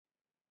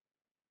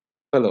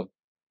Hello,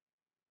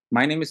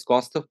 my name is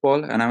Kaustav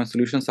Paul and I'm a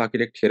solutions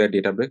architect here at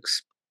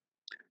Databricks.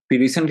 We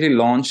recently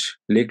launched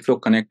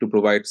Lakeflow Connect to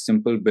provide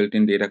simple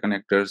built-in data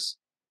connectors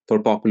for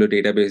popular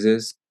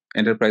databases,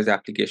 enterprise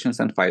applications,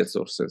 and file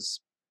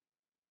sources.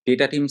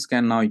 Data teams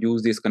can now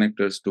use these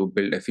connectors to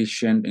build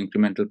efficient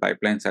incremental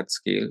pipelines at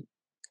scale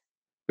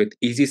with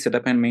easy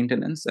setup and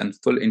maintenance and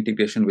full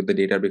integration with the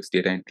Databricks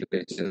Data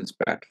Intelligence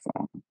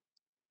platform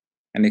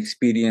and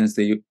experience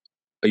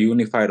a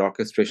unified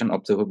orchestration,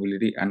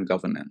 observability, and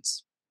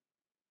governance.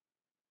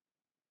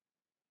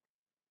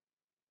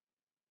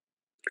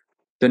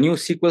 The new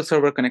SQL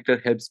Server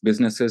connector helps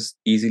businesses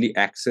easily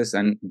access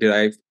and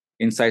derive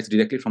insights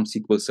directly from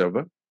SQL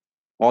Server,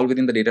 all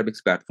within the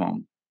Databricks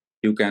platform.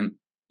 You can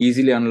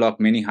easily unlock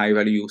many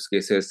high-value use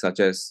cases such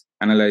as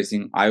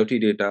analyzing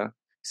IoT data,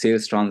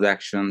 sales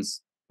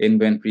transactions,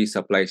 inventory,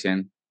 supply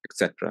chain,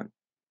 etc.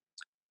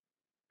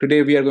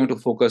 Today, we are going to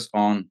focus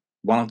on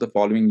one of the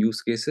following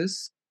use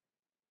cases.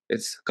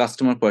 It's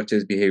customer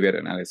purchase behavior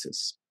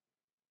analysis.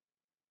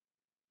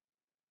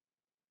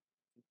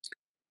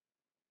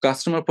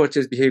 Customer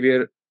purchase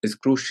behavior is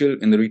crucial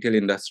in the retail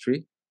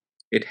industry.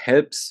 It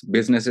helps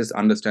businesses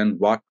understand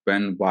what,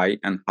 when, why,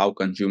 and how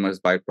consumers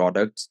buy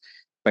products.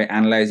 By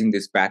analyzing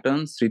these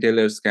patterns,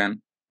 retailers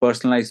can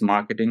personalize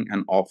marketing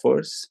and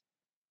offers,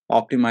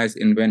 optimize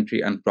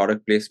inventory and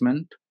product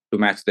placement to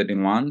match the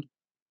demand,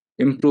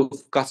 improve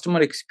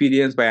customer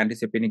experience by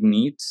anticipating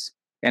needs,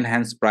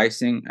 enhance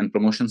pricing and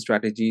promotion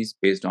strategies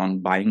based on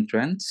buying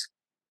trends,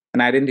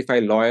 and identify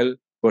loyal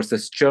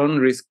versus churn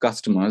risk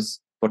customers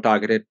for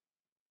targeted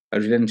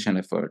retention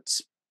efforts.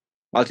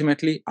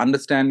 Ultimately,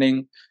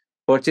 understanding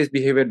purchase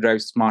behavior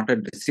drives smarter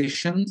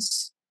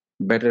decisions,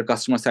 better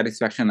customer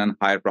satisfaction, and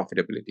higher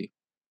profitability.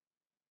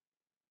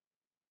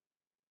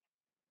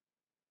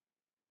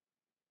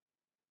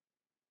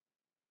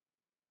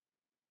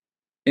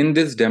 In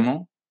this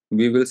demo,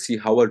 we will see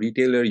how a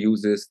retailer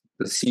uses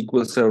the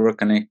SQL Server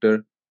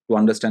connector to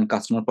understand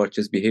customer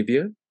purchase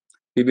behavior.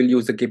 We will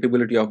use the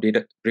capability of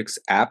Databricks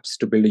Apps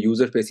to build a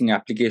user-facing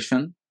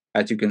application,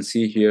 as you can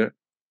see here,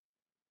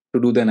 to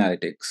do the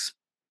analytics.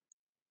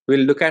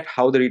 We'll look at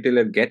how the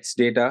retailer gets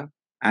data,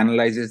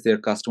 analyzes their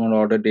customer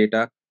order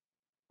data,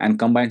 and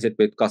combines it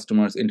with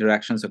customers'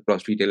 interactions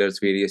across retailers'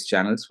 various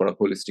channels for a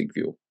holistic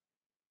view.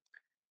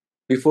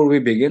 Before we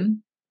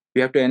begin,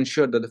 we have to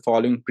ensure that the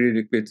following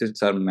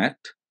prerequisites are met.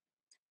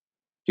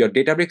 Your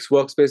Databricks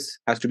workspace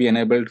has to be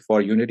enabled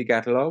for Unity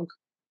Catalog.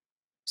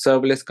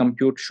 Serverless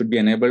compute should be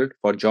enabled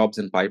for jobs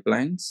and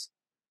pipelines.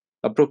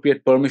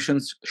 Appropriate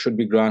permissions should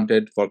be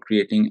granted for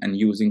creating and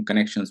using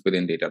connections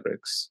within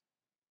Databricks.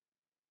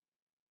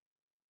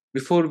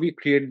 Before we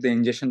create the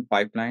ingestion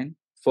pipeline,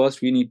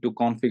 first we need to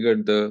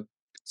configure the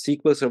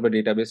SQL Server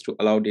database to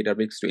allow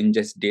Databricks to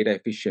ingest data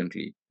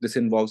efficiently. This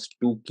involves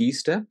two key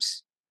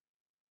steps.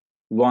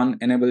 One,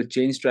 enable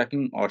change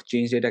tracking or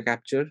change data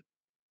capture.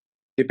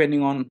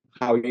 Depending on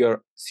how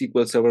your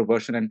SQL Server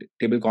version and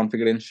table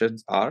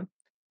configurations are,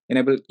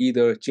 enable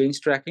either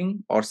change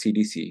tracking or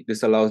CDC.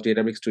 This allows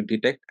Databricks to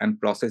detect and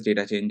process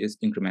data changes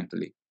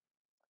incrementally.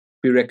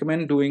 We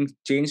recommend doing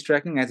change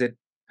tracking as it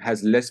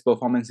has less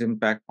performance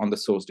impact on the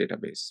source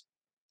database.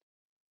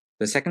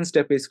 The second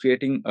step is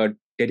creating a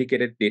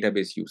dedicated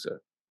database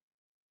user.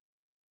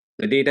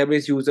 The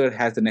database user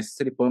has the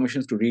necessary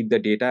permissions to read the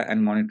data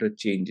and monitor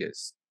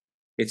changes.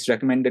 It's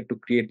recommended to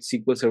create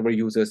SQL Server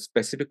users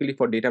specifically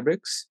for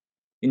Databricks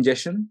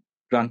ingestion,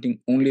 granting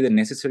only the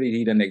necessary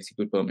read and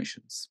execute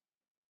permissions.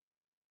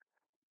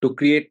 To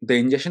create the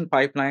ingestion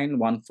pipeline,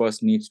 one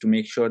first needs to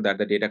make sure that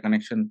the data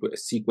connection to a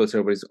SQL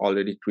Server is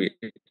already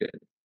created,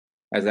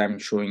 as I'm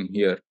showing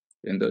here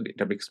in the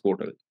Databricks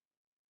portal.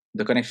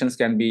 The connections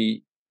can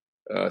be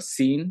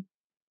seen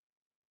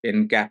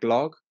in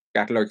Catalog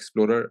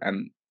Explorer,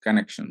 and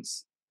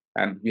Connections.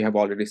 And we have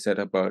already set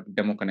up a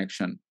demo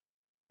connection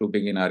to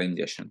begin our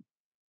ingestion.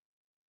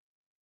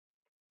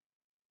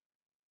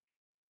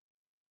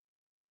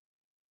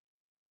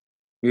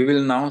 We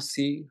will now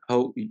see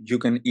how you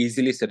can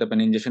easily set up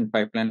an ingestion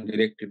pipeline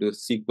directly to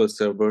SQL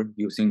Server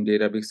using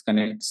Databricks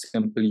Connect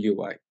simple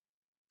UI.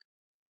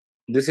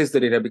 This is the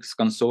Databricks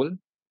console.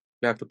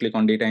 You have to click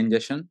on data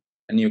ingestion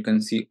and you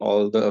can see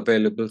all the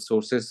available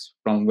sources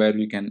from where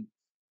we can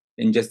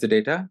ingest the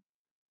data.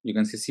 You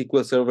can see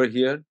SQL Server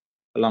here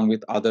along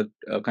with other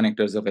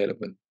connectors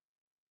available.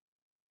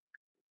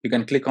 You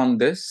can click on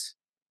this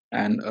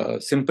and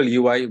simple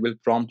UI will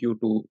prompt you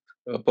to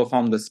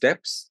perform the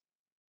steps,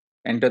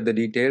 enter the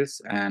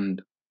details,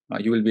 and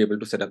you will be able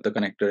to set up the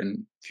connector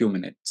in a few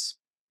minutes.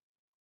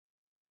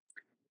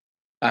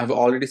 I have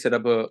already set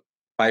up a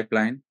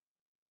pipeline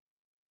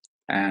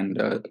and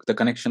the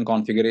connection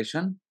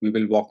configuration. We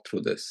will walk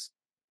through this.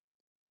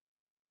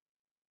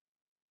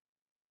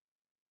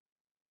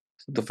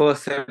 So the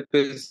first step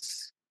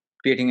is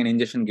creating an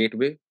ingestion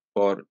gateway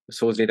for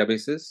source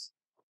databases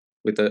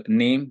with a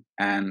name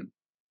and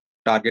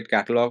target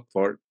catalog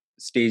for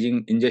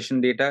staging ingestion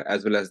data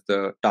as well as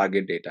the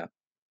target data.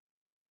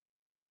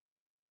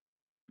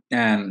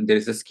 And there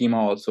is a schema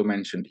also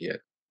mentioned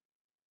here.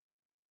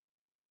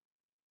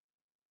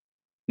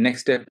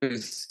 Next step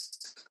is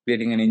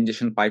creating an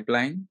ingestion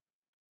pipeline,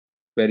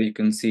 where you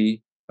can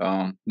see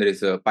there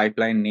is a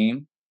pipeline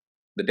name,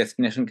 the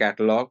destination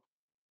catalog,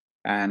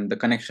 and the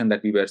connection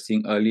that we were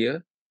seeing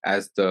earlier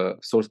as the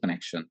source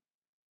connection.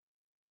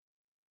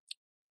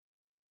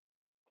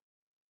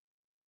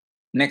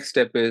 Next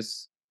step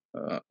is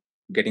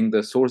getting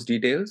the source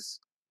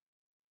details,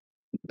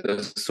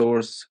 the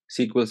source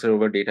SQL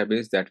Server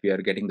database that we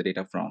are getting the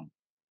data from.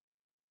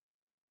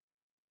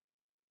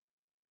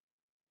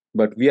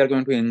 But we are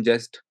going to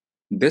ingest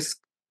this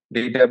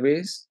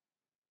database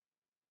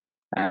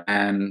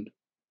and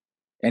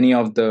any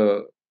of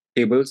the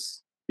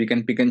tables we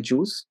can pick and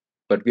choose,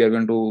 but we are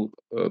going to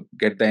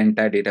get the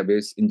entire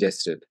database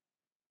ingested.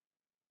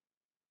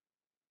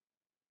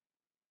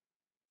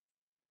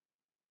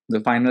 The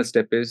final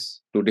step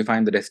is to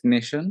define the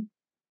destination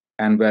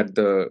and where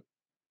the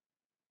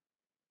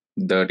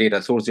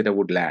data source data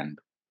would land.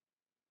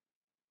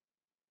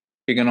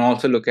 We can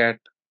also look at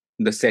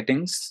the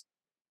settings,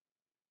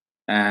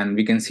 and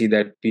we can see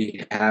that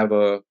we have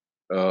a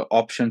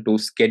option to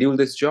schedule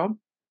this job.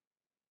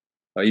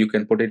 You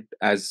can put it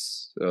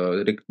as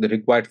the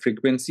required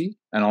frequency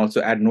and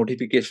also add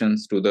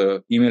notifications to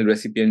the email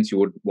recipients you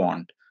would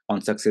want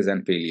on success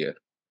and failure.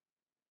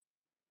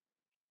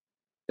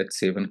 Let's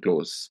save and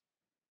close.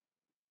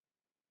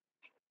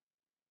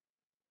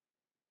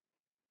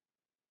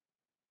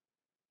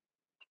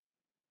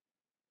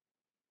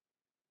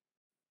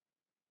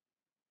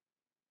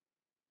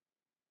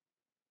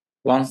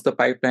 Once the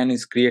pipeline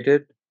is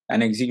created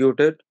and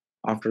executed,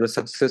 after a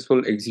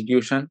successful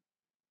execution,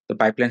 the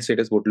pipeline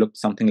status would look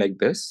something like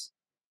this,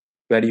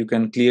 where you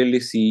can clearly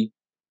see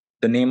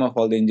the name of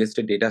all the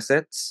ingested data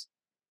sets,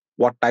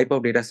 what type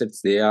of data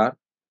sets they are,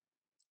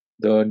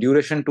 the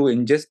duration to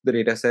ingest the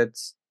data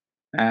sets,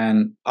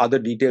 and other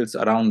details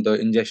around the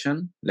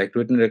ingestion, like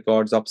written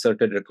records,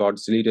 upserted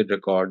records, deleted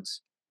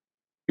records.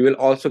 You will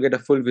also get a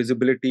full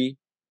visibility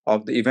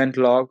of the event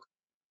log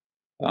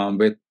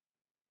with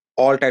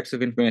all types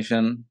of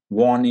information,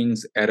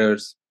 warnings,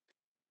 errors.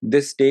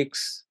 This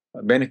takes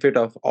benefit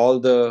of all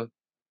the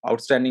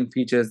outstanding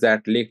features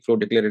that Lakeflow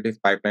Declarative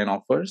Pipeline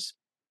offers.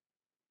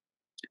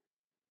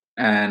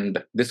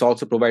 And this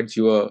also provides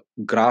you a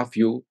graph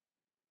view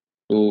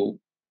to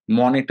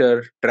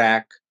monitor,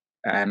 track,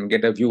 and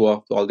get a view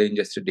of all the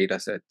ingested data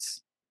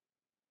sets.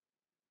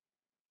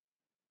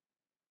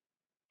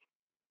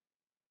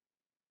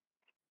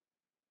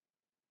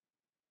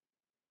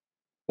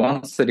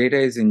 Once the data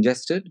is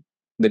ingested,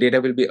 the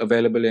data will be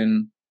available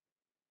in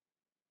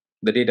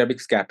the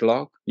Databricks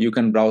catalog. You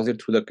can browse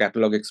it through the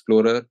Catalog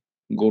Explorer,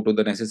 go to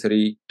the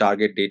necessary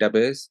target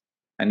database,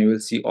 and you will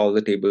see all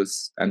the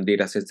tables and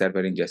data sets that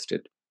were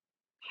ingested.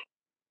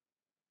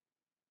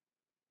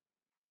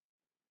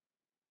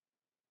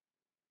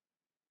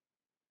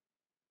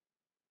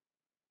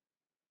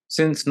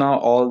 Since now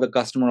all the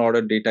customer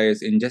order data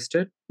is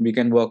ingested, we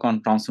can work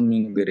on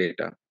transforming the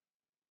data.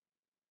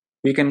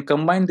 We can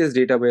combine this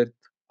data with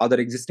other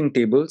existing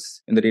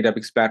tables in the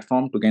Databricks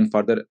platform to gain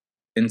further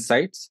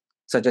insights,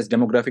 such as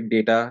demographic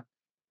data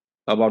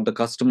about the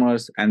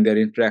customers and their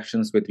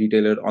interactions with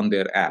retailer on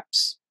their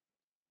apps.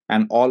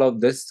 And all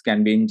of this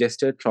can be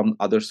ingested from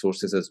other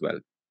sources as well.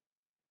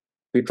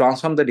 We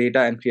transform the data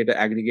and create an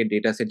aggregate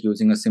data set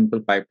using a simple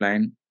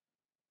pipeline,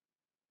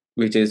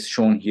 which is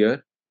shown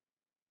here.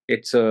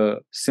 It's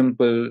a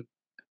simple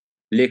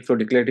Lakeflow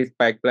declarative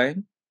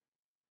pipeline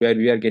where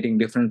we are getting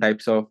different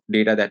types of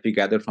data that we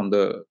gather from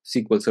the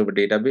SQL Server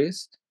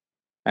database.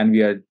 And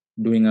we are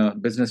doing a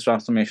business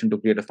transformation to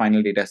create a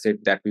final data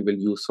set that we will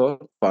use for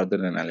further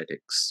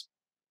analytics.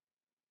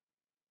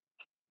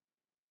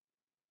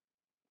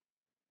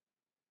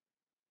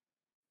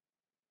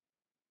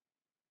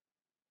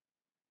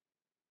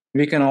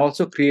 We can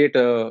also create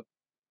a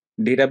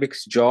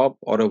Databricks job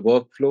or a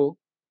workflow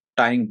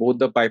tying both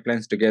the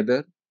pipelines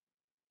together.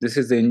 This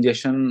is the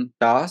ingestion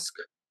task,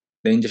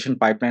 the ingestion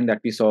pipeline that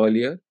we saw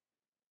earlier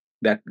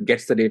that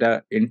gets the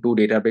data into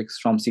Databricks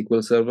from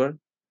SQL Server,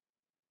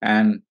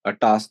 and a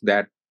task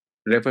that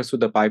refers to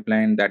the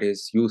pipeline that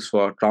is used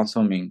for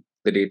transforming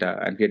the data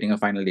and creating a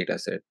final data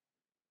set.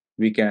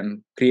 We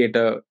can create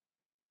a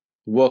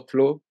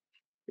workflow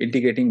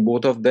integrating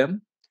both of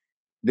them.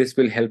 This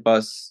will help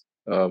us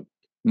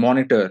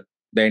monitor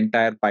the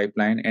entire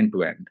pipeline end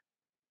to end.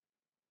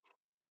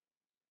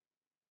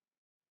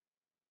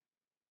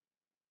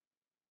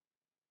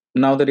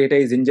 Now the data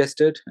is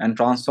ingested and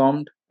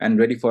transformed and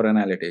ready for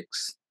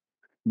analytics.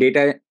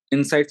 Data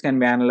insights can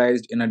be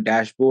analyzed in a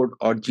dashboard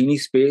or Genie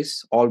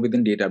space, all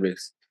within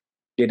Databricks.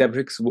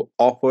 Databricks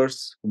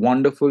offers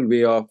wonderful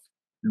way of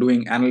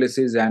doing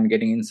analysis and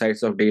getting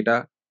insights of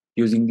data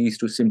using these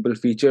two simple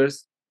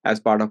features as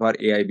part of our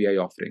AI/BI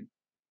offering.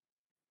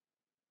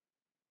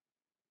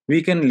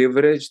 We can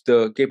leverage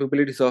the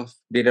capabilities of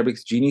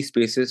Databricks Genie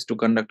spaces to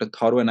conduct a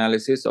thorough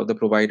analysis of the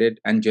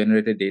provided and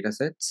generated data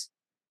sets.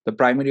 The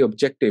primary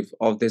objective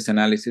of this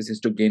analysis is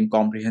to gain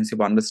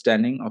comprehensive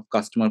understanding of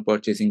customer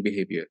purchasing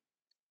behavior.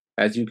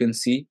 As you can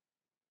see,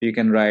 you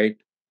can write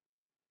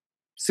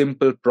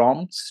simple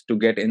prompts to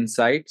get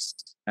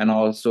insights and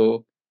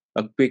also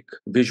a quick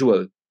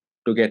visual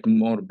to get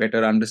more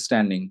better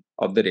understanding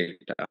of the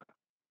data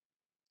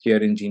here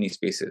in Genie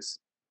Spaces.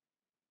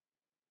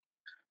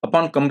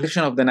 Upon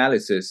completion of the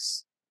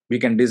analysis, we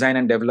can design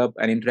and develop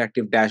an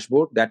interactive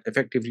dashboard that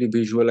effectively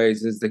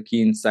visualizes the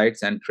key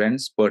insights and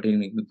trends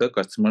pertaining to the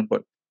customer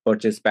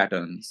purchase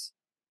patterns,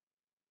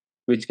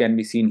 which can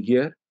be seen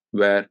here,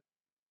 where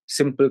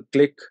simple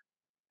click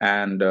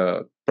and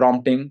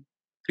prompting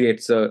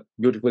creates a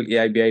beautiful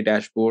AIBI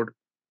dashboard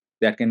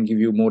that can give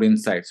you more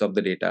insights of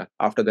the data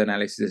after the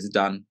analysis is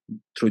done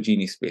through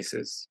Genie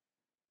Spaces.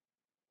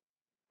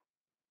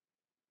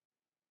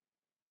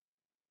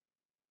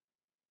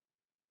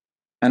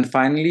 And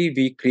finally,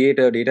 we create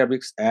a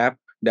Databricks app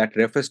that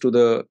refers to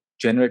the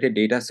generated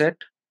data set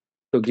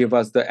to give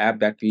us the app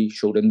that we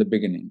showed in the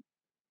beginning,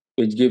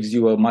 which gives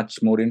you a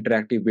much more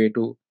interactive way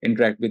to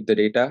interact with the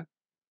data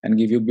and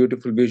give you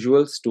beautiful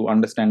visuals to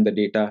understand the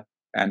data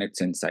and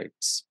its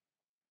insights.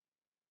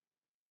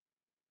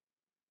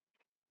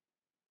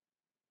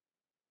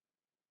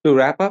 To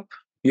wrap up,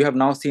 you have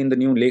now seen the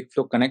new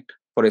Lakeflow Connect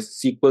for a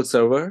SQL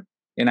Server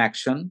in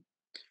action,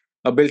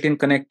 a built-in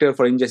connector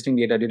for ingesting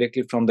data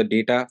directly from the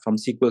data from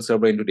SQL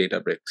Server into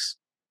Databricks.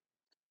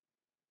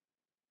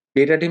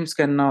 Data teams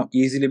can now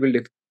easily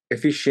build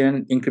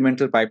efficient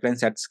incremental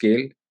pipelines at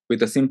scale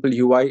with a simple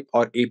UI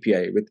or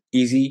API with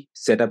easy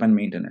setup and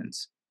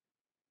maintenance.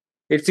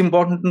 It's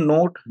important to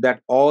note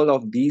that all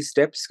of these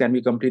steps can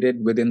be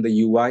completed within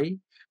the UI,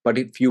 but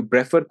if you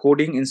prefer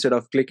coding instead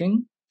of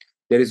clicking,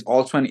 there is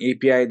also an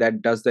API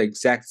that does the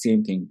exact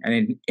same thing and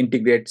it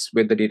integrates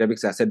with the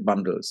Databricks asset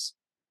bundles.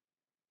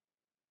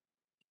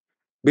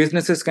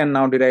 Businesses can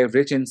now derive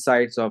rich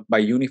insights by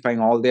unifying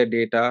all their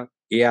data,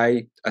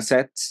 AI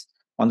assets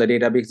on the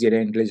Databricks Data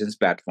Intelligence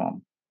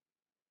platform.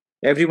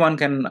 Everyone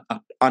can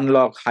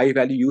unlock high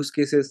value use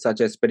cases such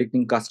as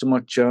predicting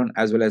customer churn,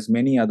 as well as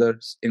many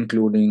others,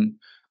 including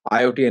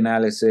IoT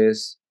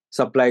analysis,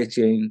 supply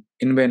chain,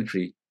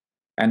 inventory,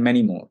 and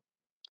many more.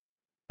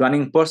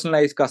 Running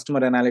personalized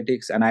customer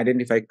analytics and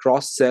identify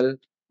cross sell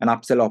and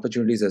upsell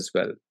opportunities as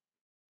well.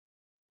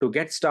 To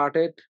get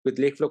started with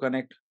Lakeflow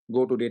Connect,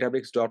 go to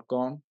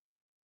databricks.com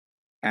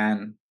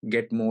and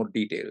get more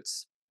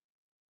details.